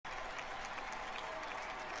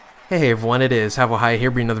Hey everyone, it is Hi here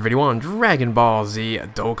bringing another video on Dragon Ball Z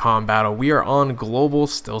Dokkan Battle. We are on Global,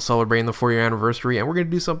 still celebrating the 4-year anniversary, and we're going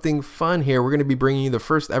to do something fun here. We're going to be bringing you the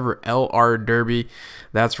first ever LR Derby.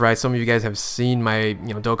 That's right, some of you guys have seen my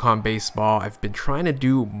Dokkan Baseball. I've been trying to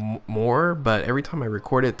do more, but every time I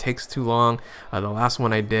record it takes too long. The last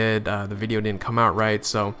one I did, the video didn't come out right,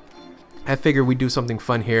 so I figured we'd do something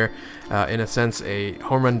fun here, in a sense a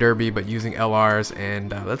home run derby but using LRs,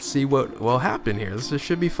 and let's see what will happen here. This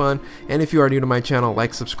should be fun, and if you are new to my channel,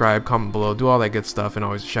 like, subscribe, comment below, do all that good stuff, and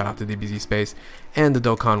always shout out to DBZ Space and the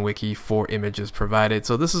Dokkan Wiki for images provided.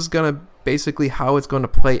 So this is gonna basically how it's going to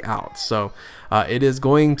play out. So it is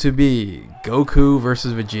going to be Goku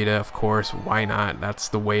versus Vegeta, of course, why not, that's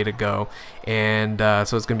the way to go. And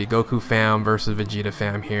so it's gonna be Goku fam versus Vegeta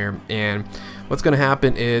fam here, and what's gonna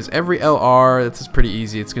happen is every LR, this is pretty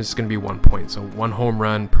easy, it's just gonna be 1 point, so 1 home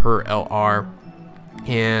run per LR.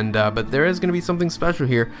 And but there is going to be something special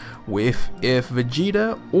here if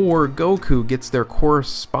Vegeta or Goku gets their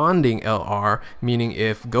corresponding LR, meaning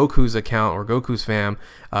if Goku's account or Goku's fam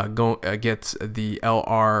gets the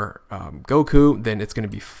LR Goku, then it's going to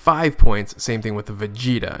be 5 points. Same thing with the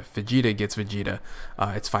Vegeta. If Vegeta gets Vegeta,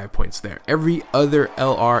 it's 5 points there. Every other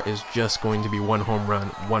LR is just going to be 1 home run,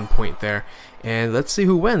 1 point there. And let's see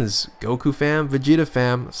who wins, Goku fam, Vegeta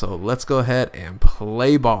fam. So let's go ahead and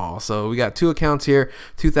play ball. So we got 2 accounts here,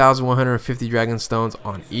 2,150 Dragon Stones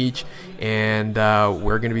on each, and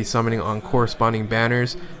we're going to be summoning on corresponding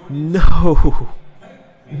banners. No,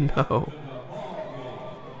 no.